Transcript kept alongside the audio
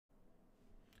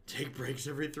take breaks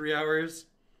every 3 hours.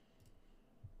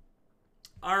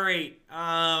 Alright,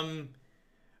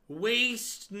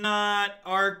 Waste Not,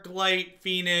 Arclight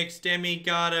Phoenix,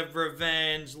 Demigod of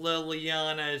Revenge,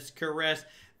 Liliana's Caress.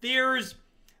 There's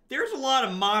a lot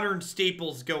of modern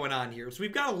staples going on here. So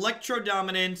we've got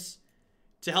Electrodominance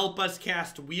to help us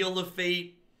cast Wheel of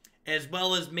Fate, as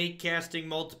well as make casting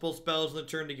multiple spells in the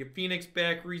turn to get Phoenix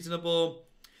back reasonable.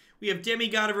 We have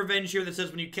Demigod of Revenge here that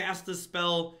says when you cast the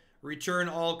spell, return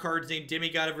all cards named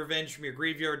Demigod of Revenge from your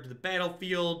graveyard to the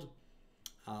battlefield.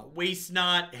 Waste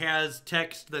Not has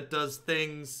text that does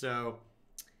things, so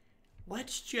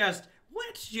let's just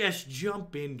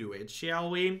jump into it, shall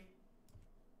we?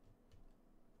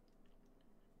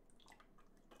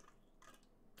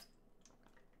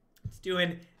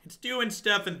 It's doing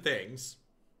stuff and things.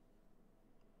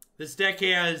 This deck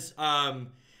has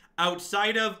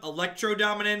outside of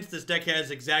Electrodominance, this deck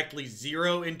has exactly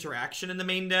 0 interaction in the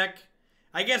main deck.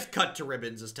 I guess Cut to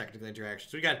Ribbons is technically interaction.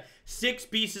 So we got 6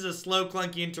 pieces of slow,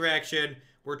 clunky interaction.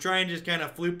 We're trying to just kind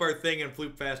of floop our thing and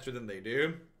floop faster than they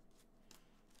do.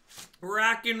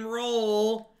 Rock and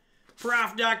roll.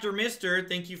 Prof. Dr. Mister,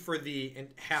 thank you for the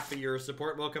half a year of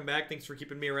support. Welcome back. Thanks for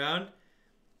keeping me around.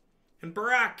 And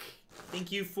Barack,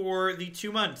 thank you for the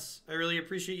 2 months. I really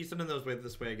appreciate you sending those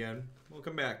this way again.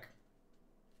 Welcome back.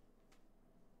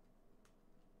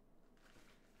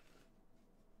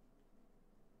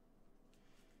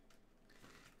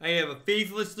 I have a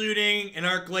Faithless Looting, an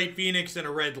Arclight Phoenix, and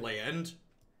a red land.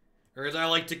 Or as I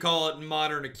like to call it in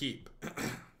Modern, a keep.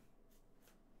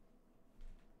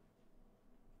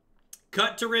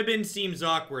 Cut to Ribbon seems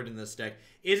awkward in this deck.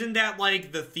 Isn't that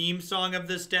like the theme song of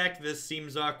this deck? This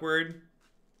seems awkward.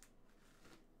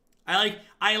 I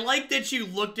like that you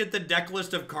looked at the deck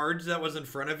list of cards that was in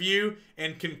front of you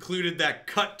and concluded that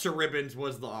Cut to Ribbons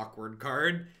was the awkward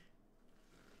card.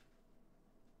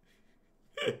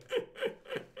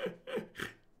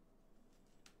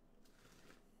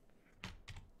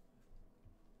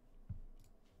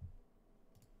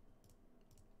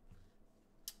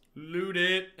 Loot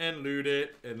it and loot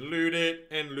it and loot it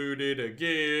and loot it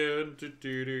again.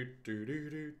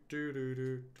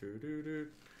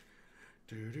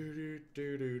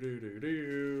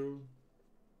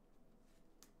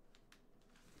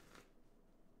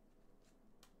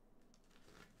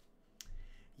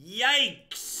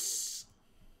 Yikes!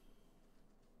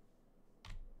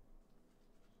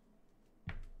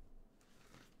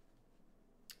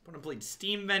 Opponent played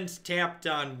Steam Vents tapped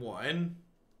on 1.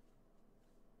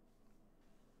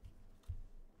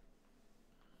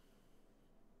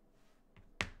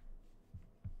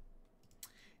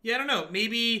 Yeah, I don't know.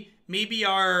 Maybe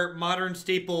our modern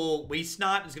staple Waste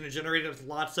Not is going to generate us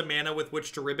lots of mana with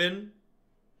which to ribbon.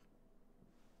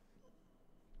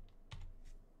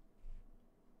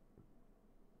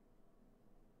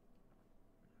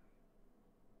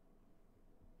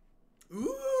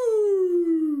 Ooh.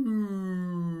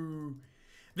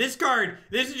 This card,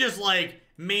 this is just like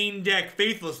main deck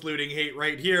Faithless Looting hate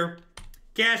right here.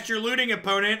 Cast your looting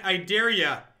opponent, I dare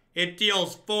ya. It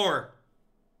deals 4.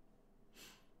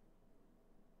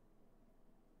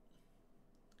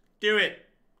 Do it.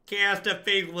 Cast a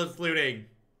Faithless Looting.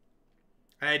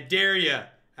 I dare ya.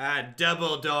 I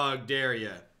double dog dare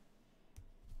ya.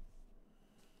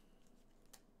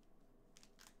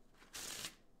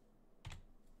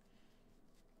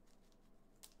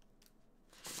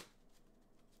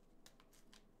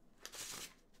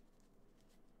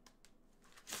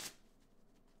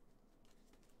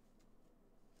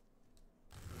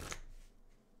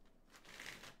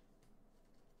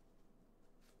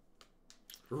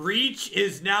 Reach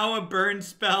is now a burn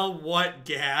spell. What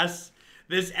gas?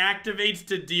 This activates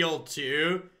to deal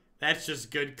 2. That's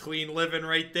just good, clean living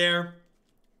right there.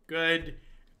 Good,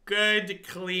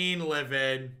 clean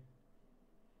living.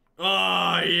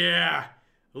 Oh, yeah.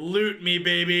 Loot me,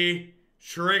 baby.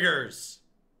 Triggers.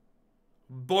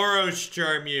 Boros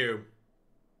charm you.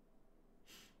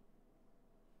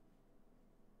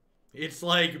 It's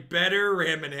like better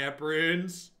Ramanap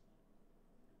runes.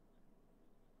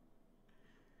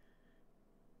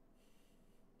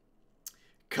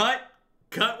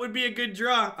 Cut would be a good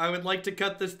draw. I would like to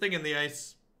cut this thing in the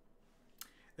ice.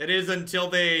 That is until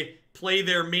they play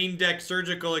their main deck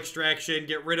Surgical Extraction,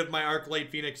 get rid of my Arclight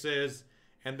Phoenixes,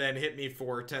 and then hit me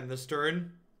for 10 this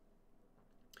turn.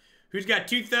 Who's got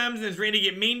 2 thumbs and is ready to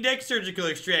get main deck Surgical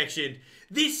Extraction?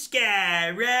 This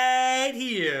guy right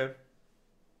here.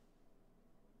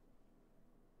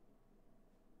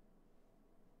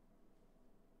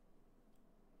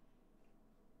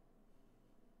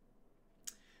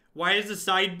 Why does the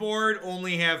sideboard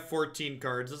only have 14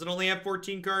 cards? Does it only have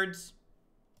 14 cards?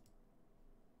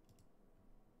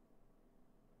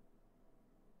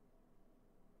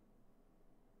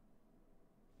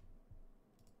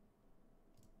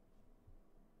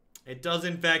 It does,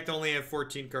 in fact, only have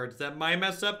 14 cards. Is that my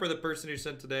mess up or the person who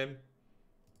sent it in?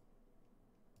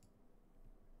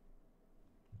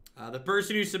 The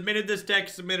person who submitted this deck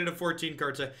submitted a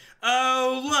 14-card set.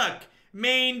 Oh, look!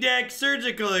 Main deck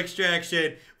Surgical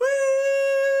Extraction. Woo!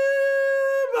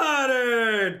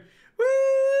 Modern! Woo!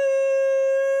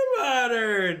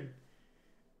 Modern!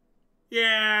 Yay!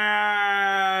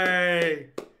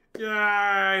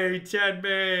 Yay! Ted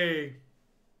May!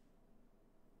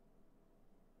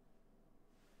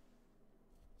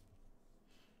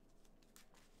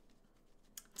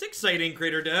 It's exciting,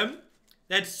 Crater Dem.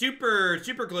 That's super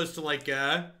close to like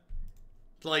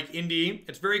Indy.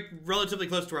 It's very relatively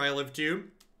close to where I live too.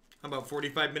 I'm about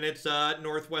 45 minutes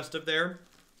northwest of there.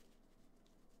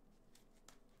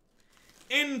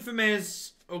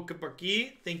 Infamous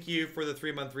Okabuki, thank you for the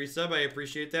 3-month resub. I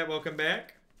appreciate that. Welcome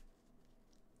back.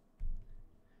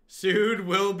 Soon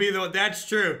will be the... That's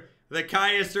true. The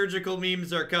Kaya surgical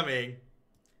memes are coming.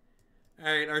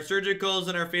 Alright, our surgicals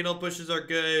and our fatal pushes are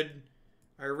good.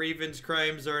 Our Raven's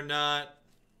crimes are not.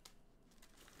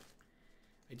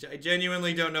 I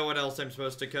genuinely don't know what else I'm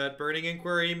supposed to cut. Burning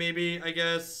Inquiry, maybe, I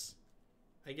guess.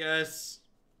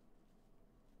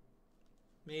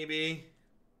 Maybe.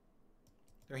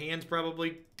 Their hand's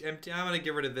probably empty. I'm going to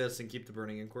get rid of this and keep the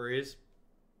Burning Inquiries.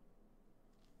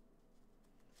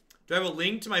 Do I have a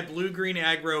link to my blue-green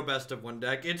aggro best of 1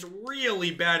 deck? It's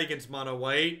really bad against mono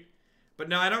white. But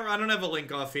no, I don't have a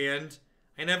link offhand.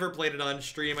 I never played it on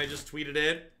stream. I just tweeted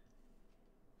it.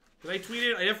 Did I tweet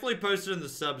it? I definitely posted in the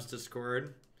subs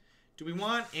Discord. Do we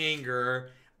want anger?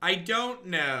 I don't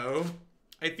know.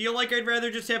 I feel like I'd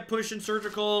rather just have push and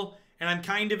surgical, and I'm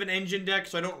kind of an engine deck,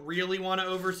 so I don't really want to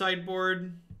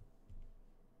oversideboard.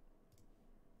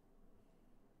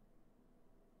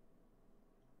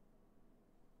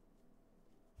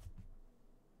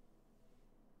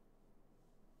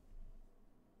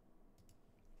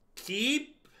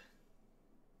 Keep?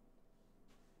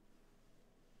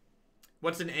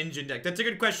 What's an engine deck? That's a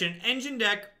good question. Engine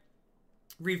deck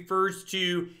refers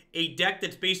to a deck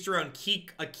that's based around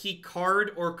a key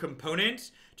card or component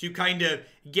to kind of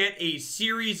get a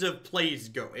series of plays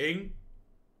going.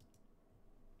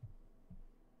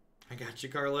 I got you,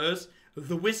 Carlos.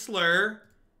 The Whistler.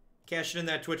 Cashing in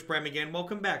that Twitch Prime again.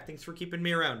 Welcome back. Thanks for keeping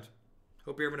me around.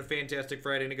 Hope you're having a fantastic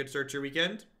Friday and a good start to your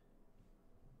weekend.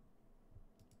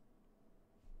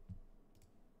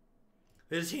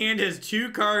 This hand has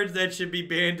 2 cards that should be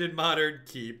banned in Modern.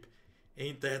 Keep.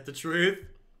 Ain't that the truth?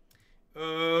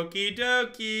 Okie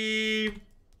dokie.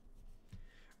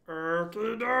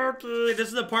 Okie dokie. This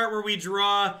is the part where we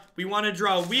want to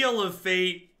draw Wheel of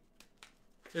Fate.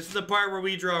 This is the part where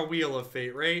we draw Wheel of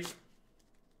Fate, right?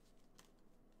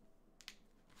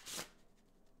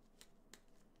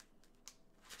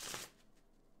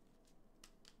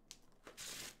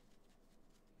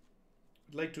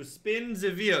 I'd like to spin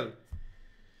the wheel.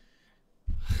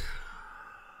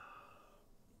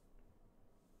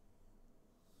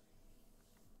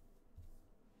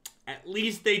 At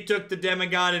least they took the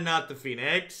Demigod and not the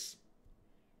Phoenix.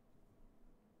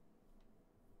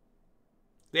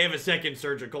 They have a second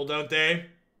surgical, don't they?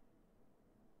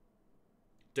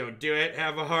 Don't do it.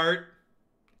 Have a heart.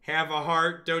 Have a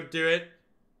heart. Don't do it.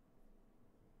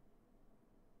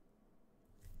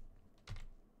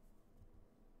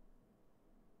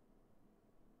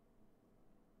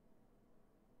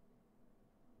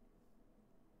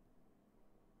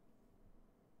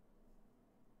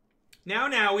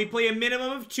 Now, we play a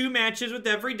minimum of 2 matches with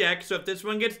every deck, so if this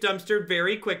one gets dumpstered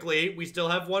very quickly, we still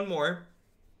have 1 more.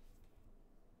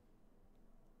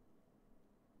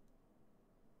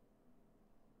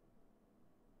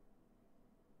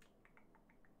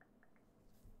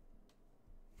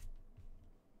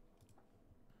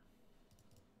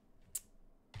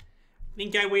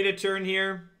 Think I wait a turn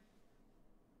here.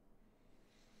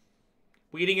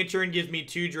 Waiting a turn gives me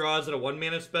 2 draws and a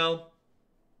 1-mana spell.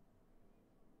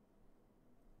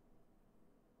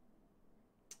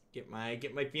 Get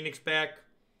my Phoenix back.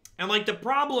 And, like, the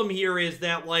problem here is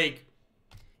that, like,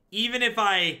 even if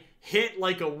I hit,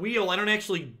 like, a wheel, I don't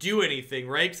actually do anything,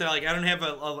 right? Because, I don't have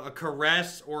a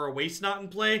Caress or a Waste Not in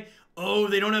play. Oh,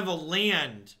 they don't have a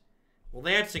land. Well,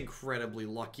 that's incredibly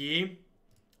lucky.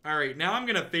 Alright, now I'm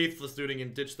going to Faithless Looting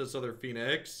and ditch this other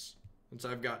Phoenix. Once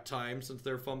I've got time, since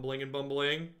they're fumbling and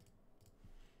bumbling.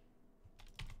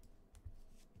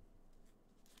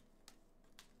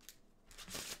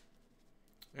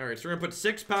 Alright, so we're going to put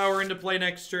 6 power into play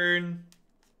next turn.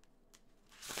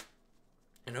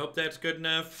 And hope that's good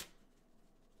enough.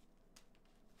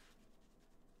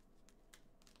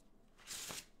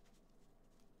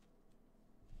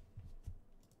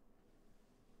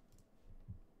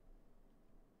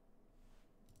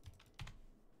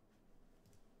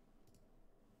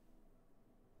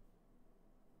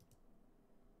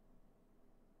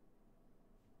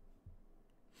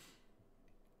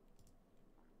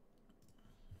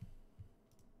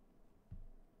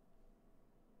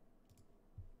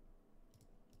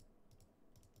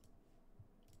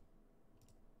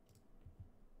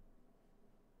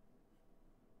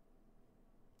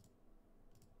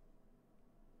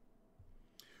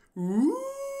 Ooh.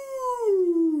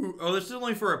 Oh, this is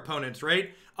only for opponents,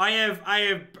 right? I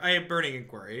have Burning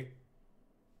Inquiry.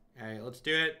 All right, let's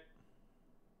do it.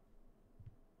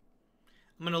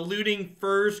 I'm gonna looting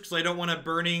first because I don't want to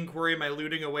Burning Inquiry my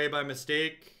looting away by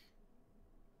mistake.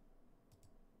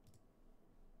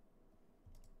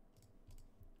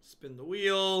 Spin the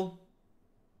wheel.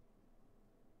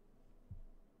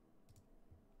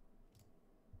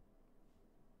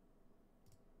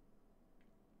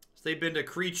 So they've been to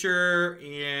creature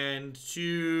and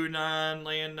 2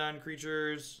 non-land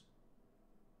non-creatures.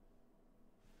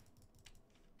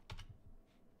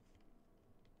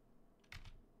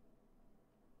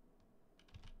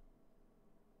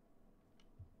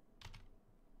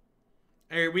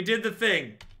 Alright, we did the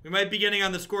thing. We might be getting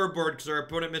on the scoreboard because our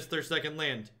opponent missed their second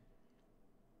land.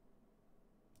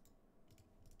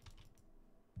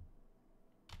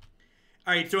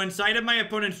 Alright, so inside of my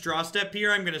opponent's draw step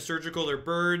here, I'm going to surgical their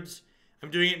birds. I'm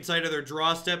doing it inside of their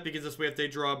draw step because this way if they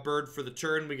draw a bird for the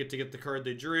turn, we get to get the card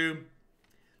they drew.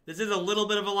 This is a little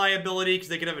bit of a liability because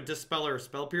they could have a Dispel or a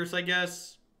Spell Pierce, I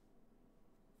guess.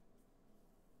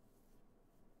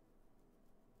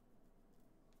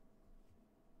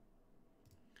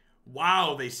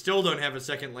 Wow, they still don't have a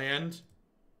second land.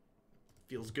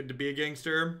 Feels good to be a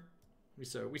gangster. We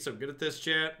so good at this,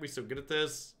 chat. We so good at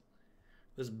this.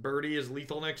 This birdie is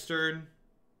lethal next turn.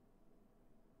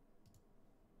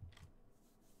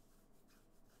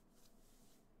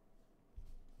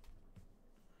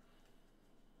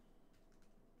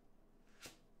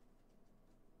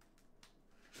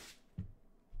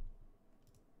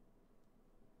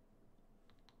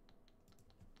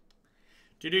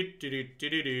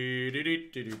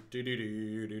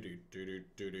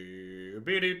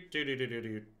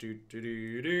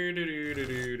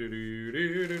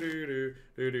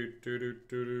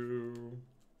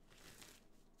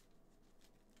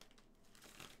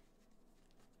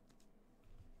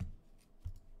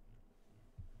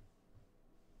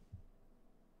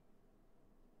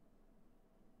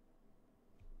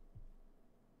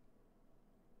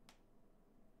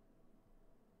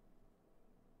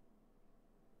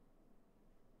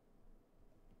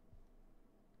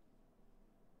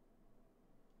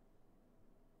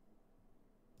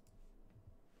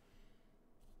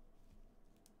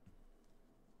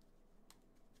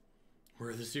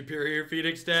 We're the superior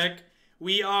Phoenix deck.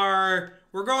 We're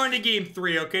going to game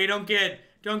 3, okay?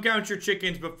 Don't count your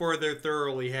chickens before they're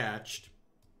thoroughly hatched.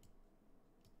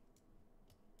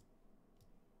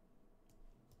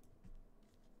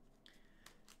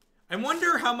 I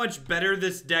wonder how much better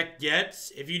this deck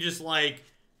gets if you just like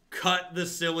cut the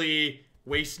silly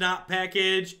Waste Not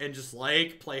package and just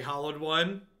like play Hollowed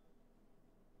One.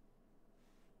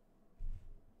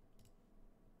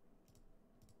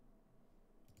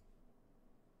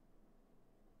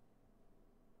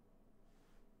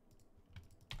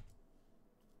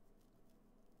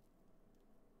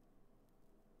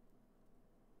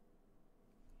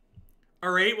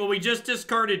 Alright, well we just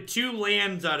discarded 2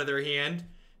 lands out of their hand.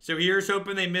 So here's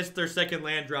hoping they missed their second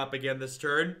land drop again this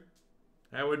turn.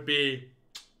 That would be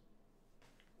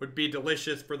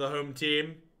delicious for the home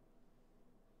team.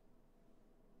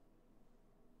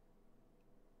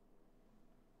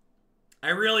 I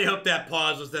really hope that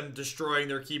pause was them destroying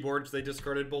their keyboards. They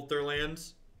discarded both their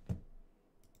lands.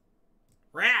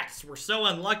 Rats! We're so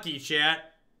unlucky,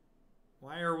 chat.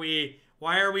 Why are we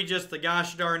just the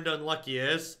gosh darned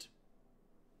unluckiest?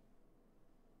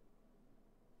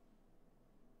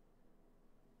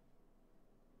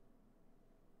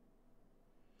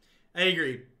 I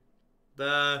agree.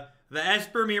 The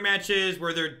Esper mirror matches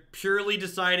where they're purely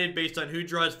decided based on who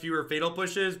draws fewer fatal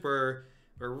pushes were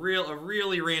a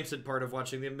really rancid part of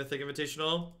watching the Mythic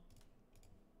Invitational.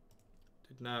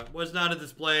 Was not a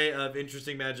display of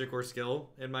interesting magic or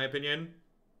skill, in my opinion.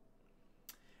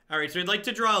 Alright, so I'd like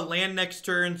to draw a land next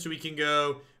turn so we can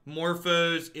go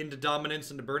Morphose into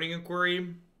Dominance into Burning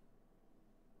Inquiry.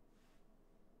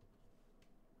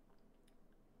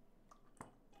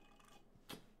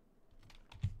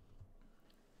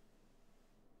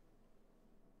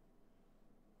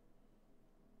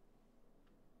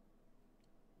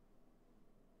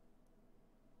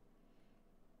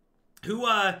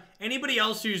 Anybody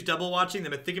else who's double watching the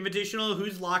Mythic Invitational,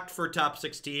 who's locked for top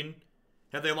 16?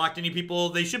 Have they locked any people?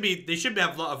 They should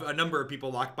have a number of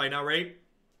people locked by now, right?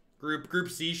 Group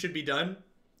C should be done.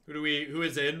 Who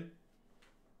is in?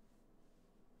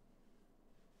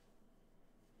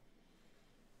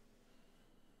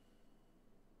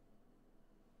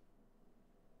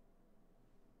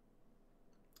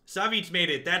 Savit's made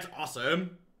it. That's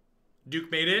awesome. Duke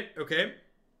made it. Okay.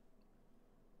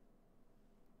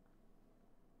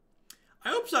 I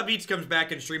hope Savitz comes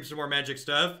back and streams some more Magic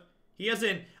stuff. He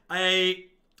hasn't.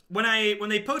 When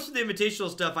they posted the invitational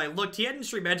stuff, I looked. He hadn't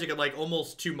streamed Magic in like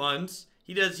almost 2 months.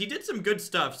 He did some good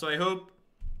stuff. So I hope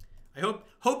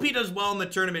he does well in the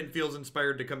tournament and feels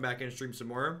inspired to come back and stream some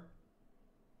more.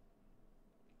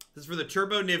 This is for the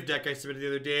Turbo Niv deck I submitted the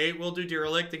other day. Will do,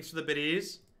 Derelict. Thanks for the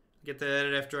biddies. Get that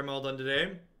edit after I'm all done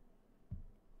today.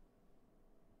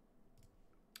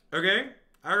 Okay.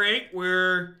 All right.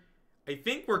 I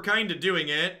think we're kind of doing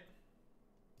it.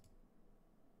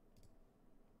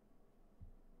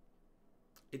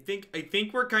 I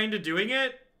think we're kind of doing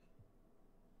it.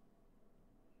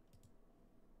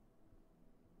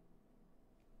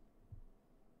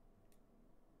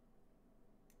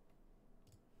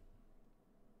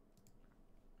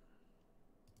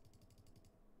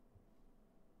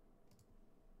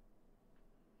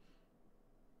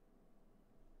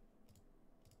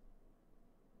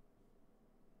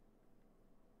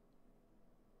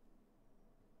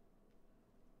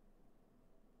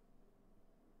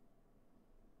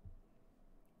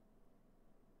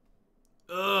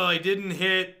 Oh, I didn't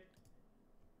hit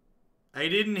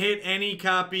any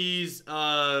copies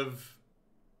of...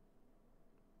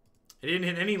 I didn't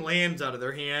hit any lands out of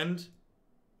their hand.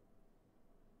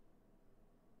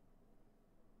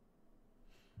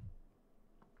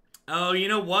 Oh, you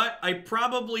know what? I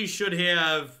probably should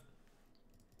have...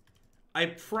 I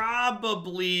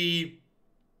probably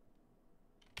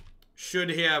should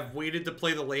have waited to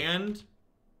play the land.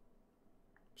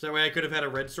 So that way I could have had a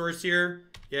red source here.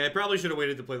 Yeah, I probably should have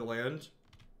waited to play the land.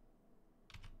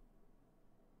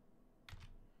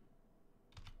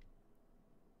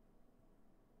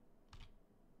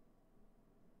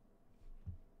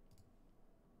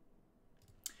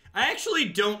 I actually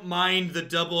don't mind the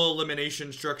double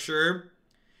elimination structure.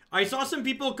 I saw some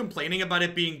people complaining about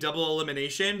it being double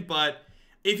elimination, but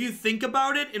if you think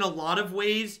about it, in a lot of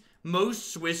ways,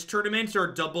 most Swiss tournaments are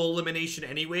double elimination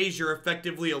anyways. You're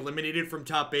effectively eliminated from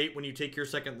top 8 when you take your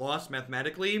second loss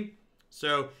mathematically.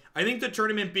 So I think the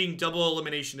tournament being double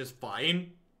elimination is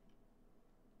fine.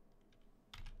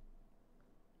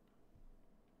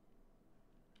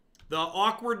 The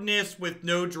awkwardness with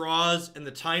no draws and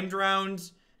the timed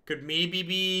rounds could maybe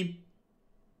be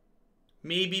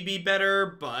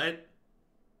better, but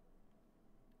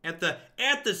at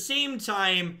the same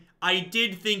time, I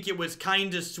did think it was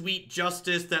kind of sweet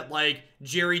justice that, like,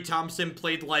 Jerry Thompson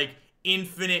played, like,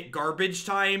 infinite garbage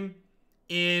time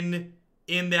in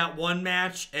that one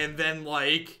match, and then,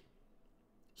 like,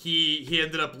 he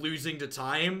ended up losing to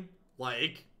time.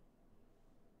 Like,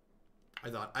 I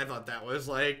thought that was,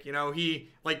 like, you know, he,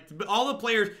 like, all the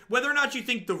players, whether or not you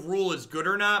think the rule is good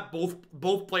or not,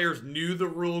 both players knew the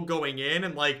rule going in,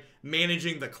 and, like,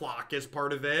 managing the clock is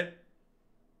part of it.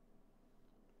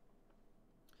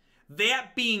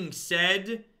 That being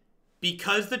said,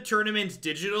 because the tournament's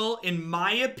digital, in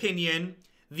my opinion,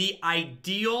 the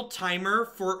ideal timer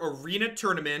for arena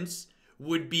tournaments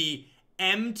would be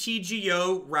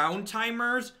MTGO round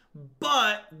timers,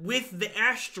 but with the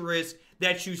asterisk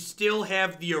that you still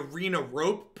have the arena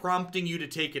rope prompting you to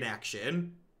take an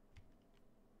action.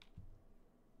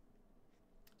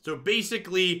 So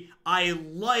basically, I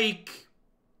like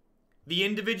the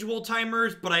individual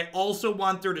timers, but I also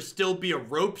want there to still be a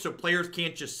rope so players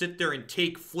can't just sit there and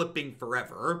take flipping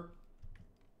forever.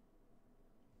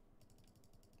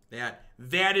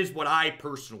 That is what I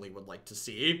personally would like to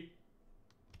see.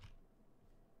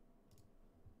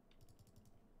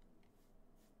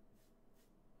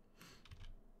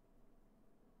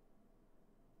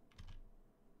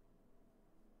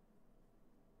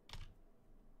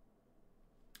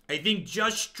 I think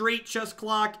just straight chess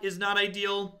clock is not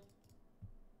ideal.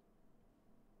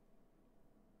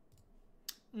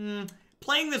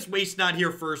 Playing this waste not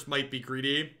here first might be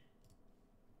greedy.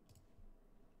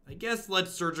 I guess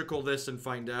let's surgical this and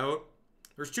find out.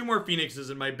 There's 2 more Phoenixes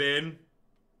in my bin.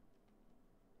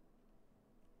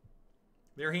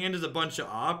 Their hand is a bunch of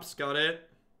ops. Got it.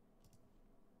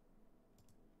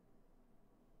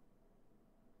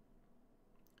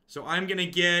 So I'm going to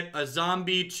get a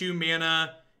zombie, 2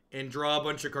 mana, and draw a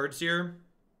bunch of cards here.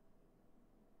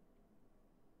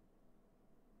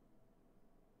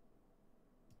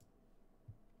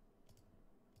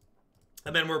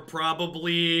 And then we're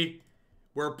probably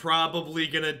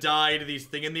gonna die to these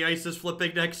Thing in the Ices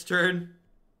flipping next turn.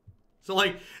 So,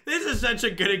 like, this is such a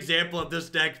good example of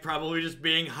this deck probably just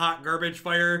being hot garbage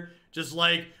fire. Just,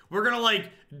 like, we're gonna,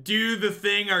 like, do the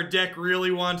thing our deck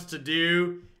really wants to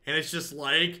do, and it's just,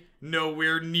 like,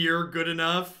 nowhere near good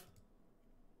enough.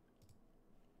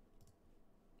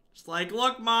 It's like,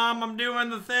 look, Mom, I'm doing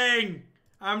the thing.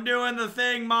 I'm doing the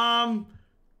thing, Mom.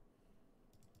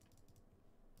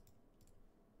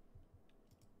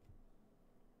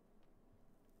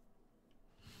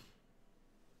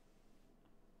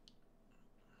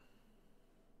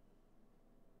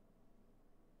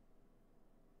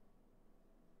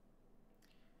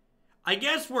 I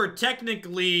guess we're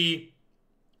technically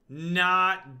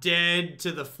not dead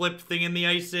to the flipped thing in the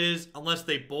ices unless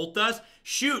they bolt us.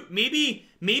 Shoot, maybe,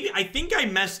 I think I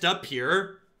messed up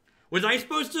here. Was I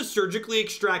supposed to surgically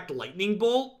extract Lightning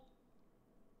Bolt?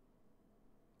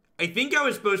 I think I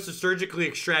was supposed to surgically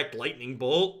extract Lightning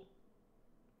Bolt.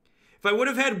 If I would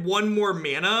have had one more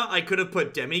mana, I could have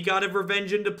put Demigod of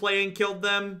Revenge into play and killed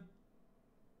them.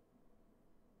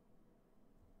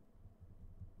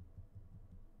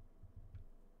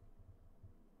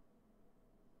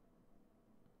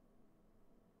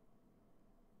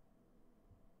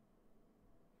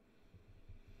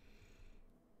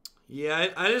 Yeah,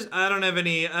 I don't have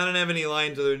any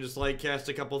lines other than just like cast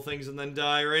a couple things and then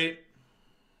die, right?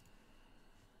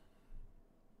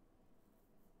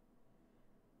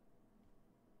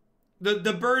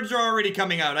 The birds are already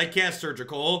coming out. I cast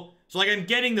surgical. So like I'm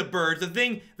getting the birds. The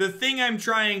thing I'm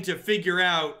trying to figure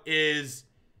out is,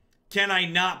 can I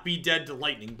not be dead to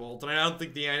Lightning Bolt? And I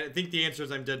think the answer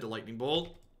is I'm dead to Lightning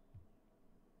Bolt.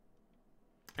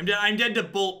 I'm dead to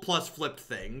Bolt plus flipped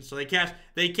things. So they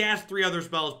cast 3 other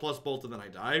spells plus Bolt and then I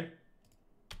die.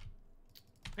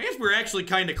 I guess we're actually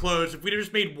kind of close. If we'd have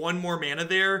just made one more mana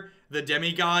there, the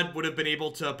Demigod would have been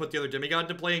able to put the other Demigod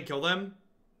into play and kill them.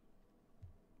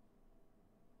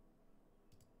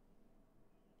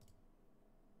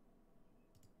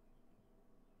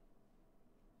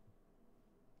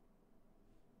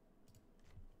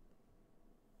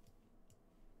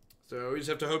 So we just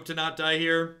have to hope to not die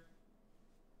here.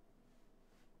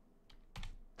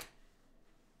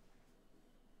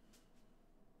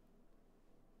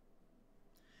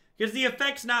 Because the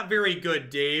effect's not very good,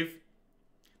 Dave.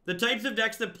 The types of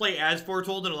decks that play as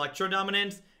Foretold and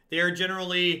Electrodominance, they are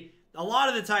generally, a lot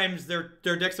of the times, their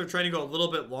decks are trying to go a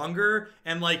little bit longer.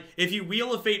 And, like, if you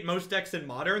Wheel of Fate most decks in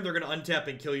Modern, they're going to untap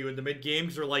and kill you in the mid-game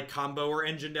because they're, like, combo or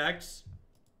engine decks.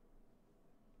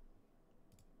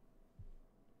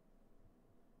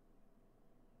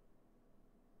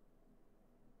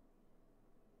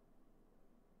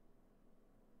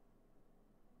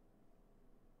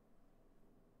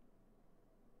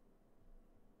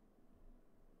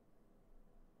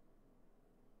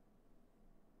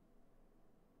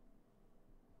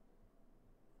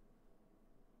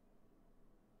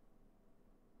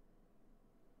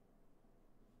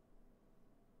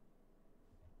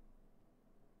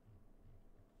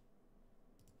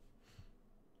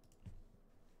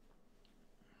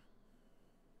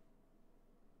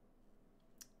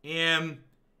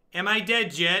 Am I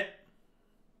dead yet?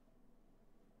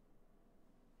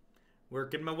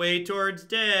 Working my way towards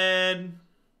dead.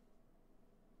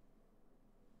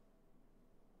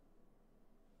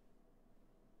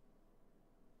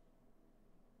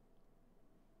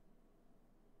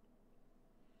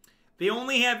 They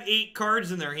only have 8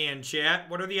 cards in their hand, chat.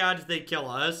 What are the odds they kill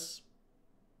us?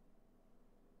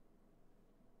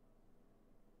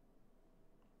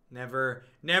 Never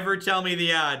tell me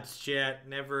the odds, chat.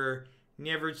 Never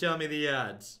tell me the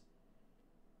odds.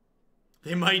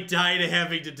 They might die to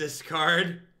having to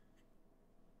discard.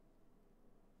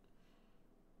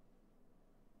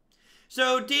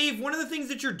 So, Dave, one of the things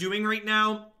that you're doing right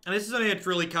now, and this is something that's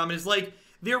really common, is like,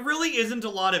 there really isn't a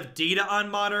lot of data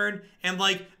on Modern, and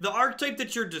like, the archetype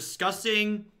that you're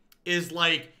discussing is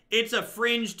like, it's a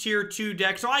fringe tier 2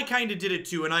 deck, so I kind of did it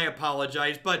too, and I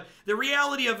apologize, but the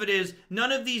reality of it is,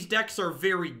 none of these decks are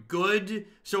very good,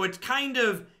 so it's kind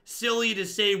of silly to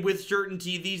say with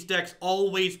certainty these decks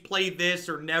always play this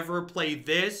or never play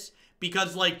this,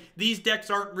 because like, these decks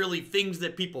aren't really things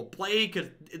that people play, because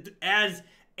as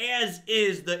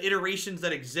is, the iterations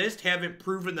that exist haven't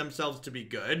proven themselves to be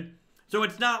good. So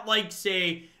it's not like,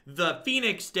 say, the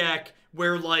Phoenix deck,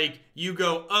 where, like, you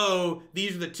go, oh,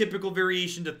 these are the typical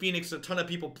variations of Phoenix, a ton of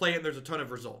people play it, and there's a ton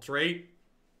of results, right?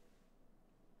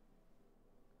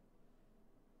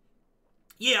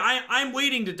 Yeah, I'm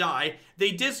waiting to die.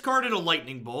 They discarded a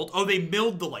Lightning Bolt. Oh, they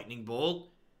milled the Lightning Bolt.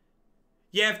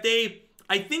 Yeah,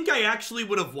 I think I actually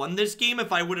would have won this game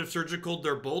if I would have surgicaled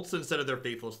their bolts instead of their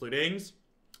Faithless Lootings.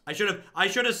 I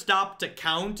should have stopped to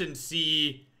count and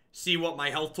see what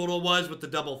my health total was with the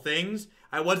double things.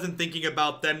 I wasn't thinking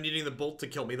about them needing the bolt to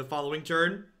kill me the following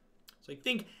turn. So I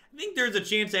think there's a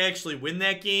chance I actually win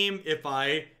that game if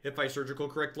I surgical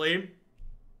correctly.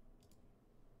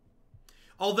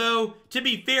 Although, to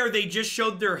be fair, they just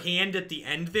showed their hand at the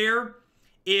end there.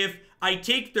 If I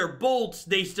take their bolts,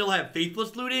 they still have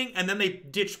Faithless Looting, and then they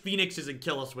ditch Phoenixes and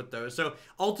kill us with those. So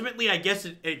ultimately, I guess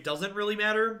it doesn't really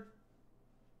matter.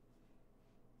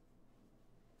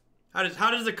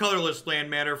 How does the colorless land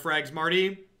matter, Frags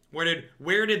Marty? Where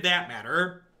did that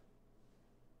matter?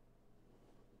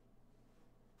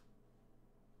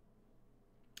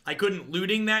 I couldn't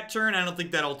looting that turn. I don't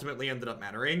think that ultimately ended up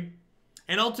mattering.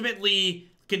 And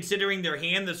ultimately, considering their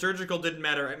hand, the surgical didn't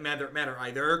matter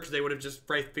either, because they would have just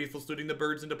Faithless Looting the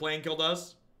birds into play and killed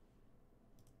us.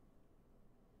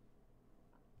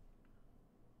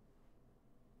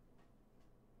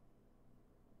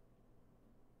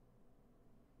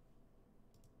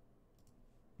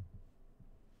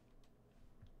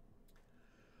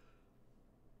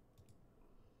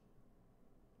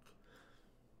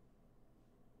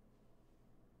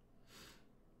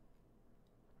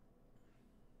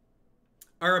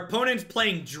 Our opponent's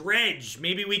playing Dredge.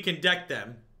 Maybe we can deck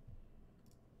them.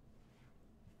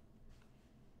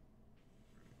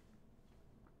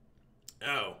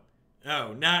 Oh.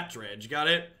 Oh, not Dredge. Got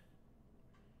it?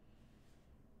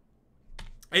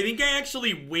 I think I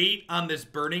actually wait on this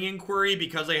Burning Inquiry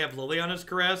because I have Liliana's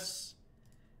Caress.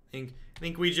 I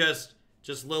think we just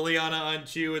Liliana on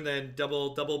 2 and then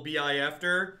double BI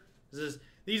after.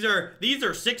 These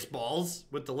are 6 balls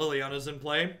with the Lilianas in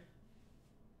play.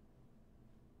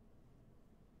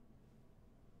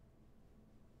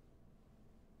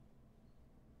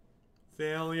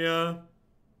 Failure.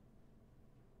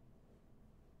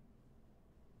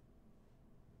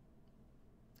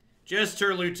 Just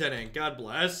her lieutenant. God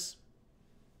bless.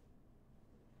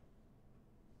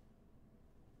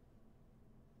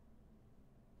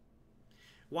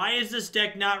 Why is this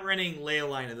deck not running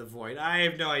Leyline of the Void? I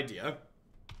have no idea.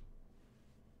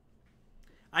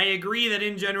 I agree that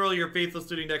in general your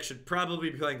Faithless Looting deck should probably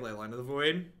be playing Leyline of the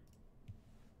Void.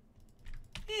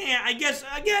 Yeah, I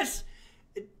guess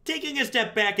taking a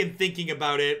step back and thinking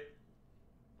about it,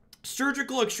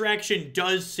 Surgical Extraction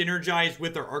does synergize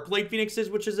with our Arclight Phoenixes,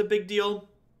 which is a big deal.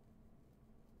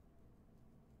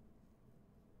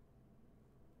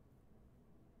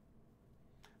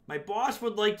 My boss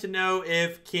would like to know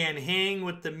if can hang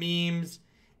with the memes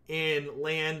in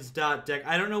lands.deck.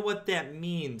 I don't know what that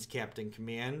means, Captain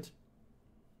Command.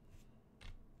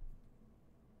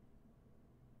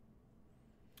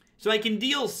 So I can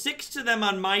deal 6 to them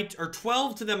on my, or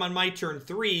 12 to them on my turn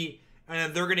 3, and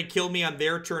then they're going to kill me on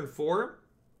their turn 4.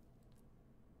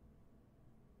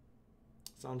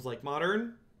 Sounds like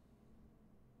Modern.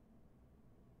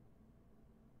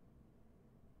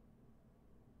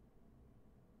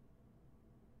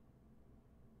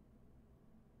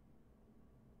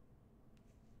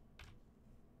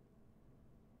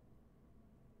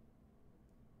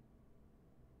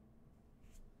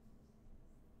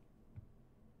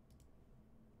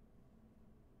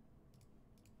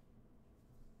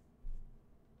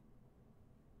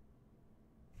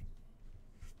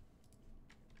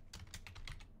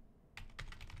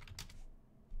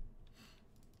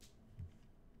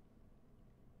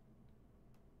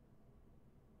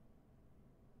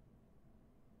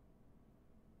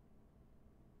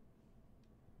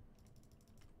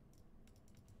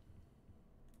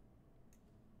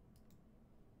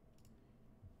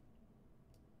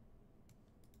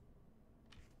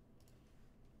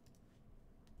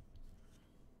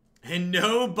 And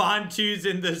no Bantus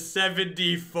in the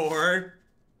 74.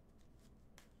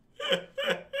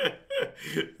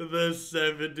 The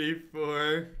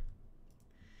 74.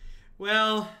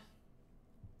 Well,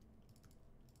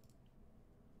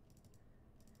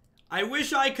 I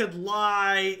wish I could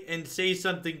lie and say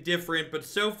something different, but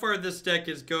so far this deck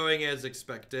is going as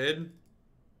expected.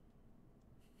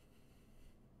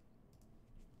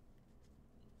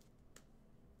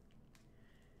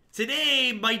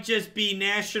 Today might just be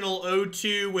National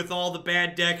O2 with all the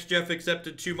bad decks Jeff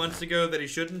accepted 2 months ago that he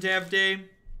shouldn't have day.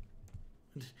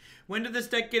 When did this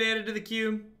deck get added to the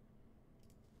queue?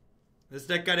 This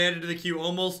deck got added to the queue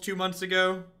almost 2 months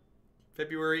ago.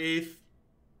 February 8th.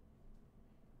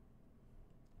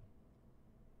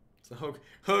 It's a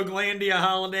Hoaglandia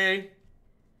holiday.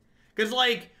 Because,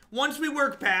 like, once we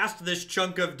work past this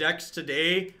chunk of decks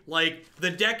today, like, the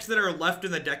decks that are left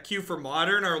in the deck queue for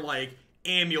Modern are, like,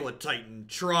 Amulet Titan,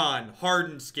 Tron,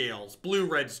 Hardened Scales,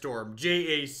 Blue-Red Storm,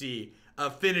 JAC,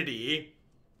 Affinity.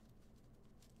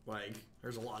 Like,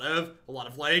 there's a lot of,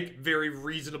 like, very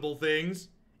reasonable things.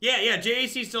 Yeah,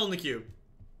 JAC's still in the queue.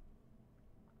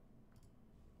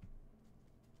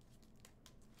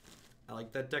 I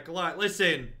like that deck a lot.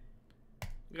 Listen, I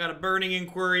got a Burning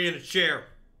Inquiry and a Chair.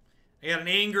 I got an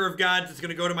Anger of Gods that's going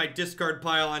to go to my discard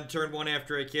pile on turn 1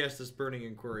 after I cast this Burning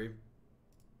Inquiry.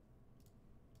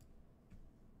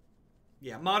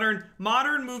 Yeah,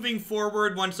 modern moving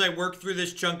forward, once I work through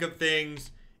this chunk of things,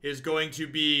 is going to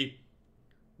be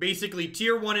basically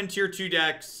tier 1 and tier 2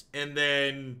 decks, and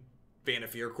then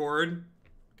Vanafear Chord.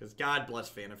 Because God bless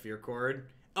Vanafear Chord.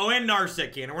 Oh, and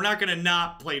Narset Cannon. We're not going to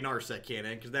not play Narset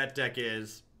Cannon, because that deck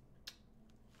is...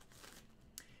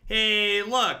 hey,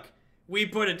 look, we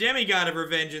put a Demigod of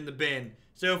Revenge in the bin.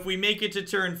 So if we make it to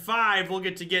turn 5, we'll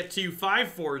get to get 2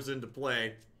 5/4s into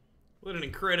play. What an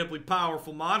incredibly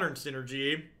powerful modern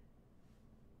synergy.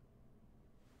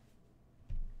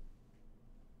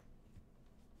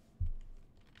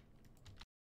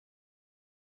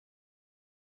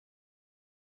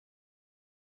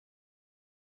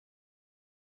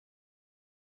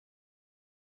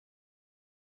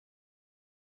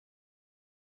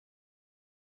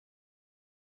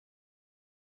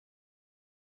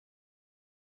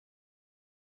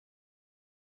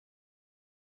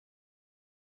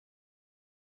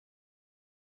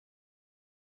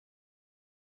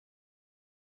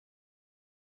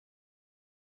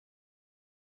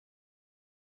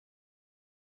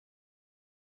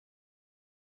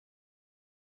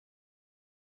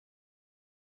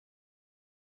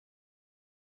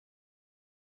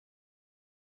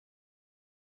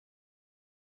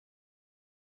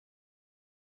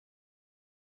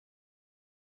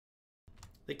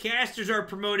 The casters are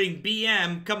promoting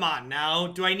BM. Come on now.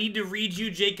 Do I need to read you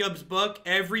Jacob's book?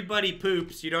 Everybody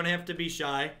poops. You don't have to be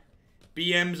shy.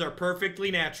 BMs are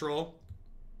perfectly natural.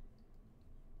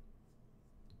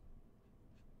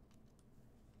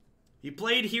 You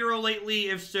played hero lately?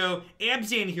 If so,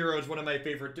 Abzan Hero is one of my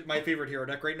favorite hero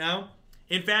deck right now.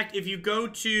 In fact, if you go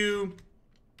to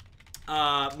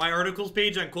my articles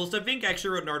page on Cool Stuff Inc., I actually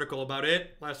wrote an article about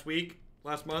it last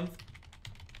month.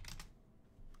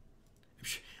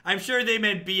 I'm sure they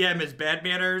meant BM as bad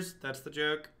manners. That's the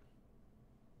joke.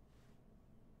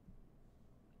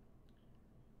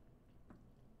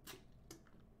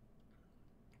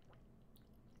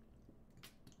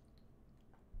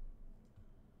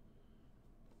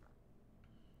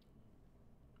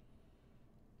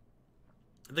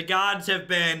 The gods have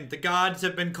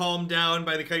been calmed down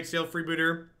by the Kite Sail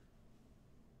Freebooter.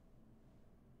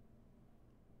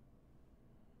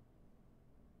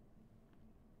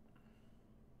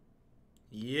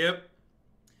 Yep.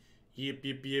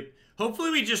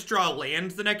 Hopefully we just draw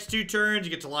lands the next 2 turns. You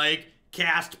get to, like,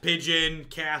 cast Pigeon,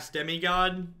 cast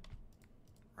Demigod.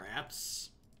 Rats.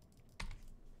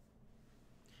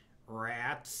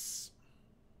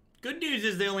 Good news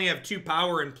is they only have 2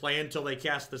 power in play until they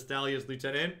cast the Thalia's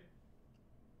Lieutenant.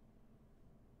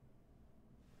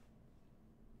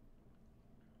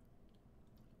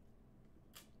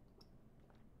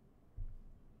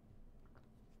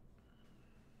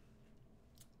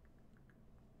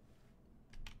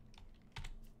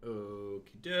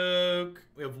 Okie doke.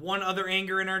 We have 1 other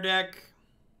Anger in our deck.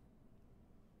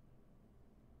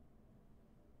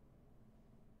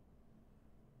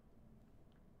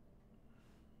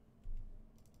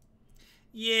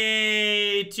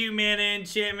 Yay! 2 mana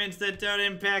enchantments that don't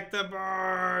impact the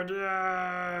board.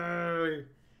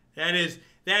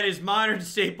 That is modern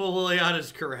staple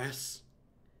Liliana's Caress.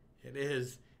 It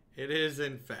is. It is,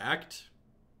 in fact.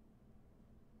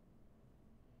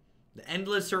 The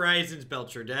Endless Horizons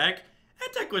Belcher deck.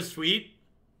 That deck was sweet.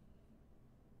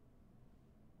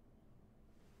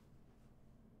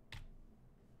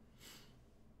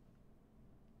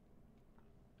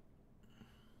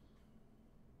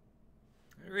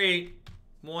 Alright.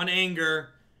 1 Anger.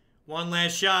 1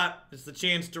 last shot. It's the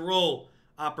chance to roll.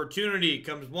 Opportunity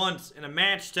comes once in a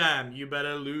match time. You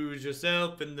better lose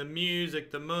yourself in the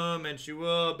music the moment you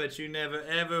will. Bet you never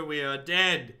ever we are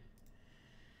dead.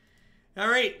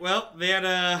 Alright, well,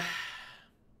 that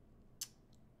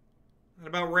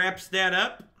about wraps that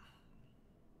up.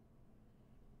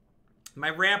 My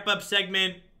wrap-up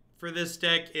segment for this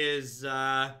deck is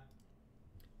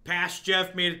past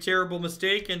Jeff made a terrible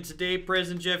mistake, and today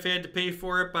present Jeff had to pay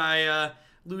for it by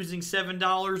losing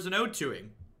 $7 and O2ing.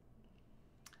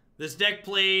 This deck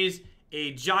plays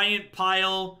a giant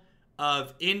pile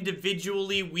of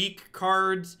individually weak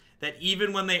cards that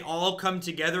even when they all come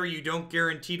together, you don't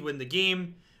guaranteed win the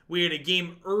game. We had a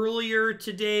game earlier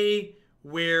today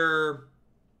where...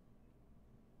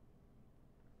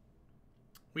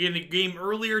 we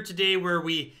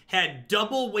had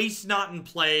double Waste Not in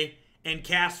play and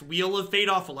cast Wheel of Fate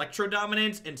off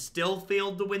Electrodominance and still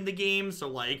failed to win the game. So,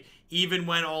 like, even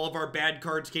when all of our bad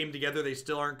cards came together, they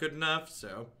still aren't good enough.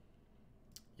 So,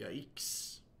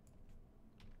 yikes.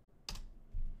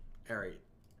 All right.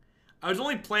 I was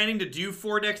only planning to do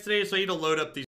 4 decks today, so I need to load up these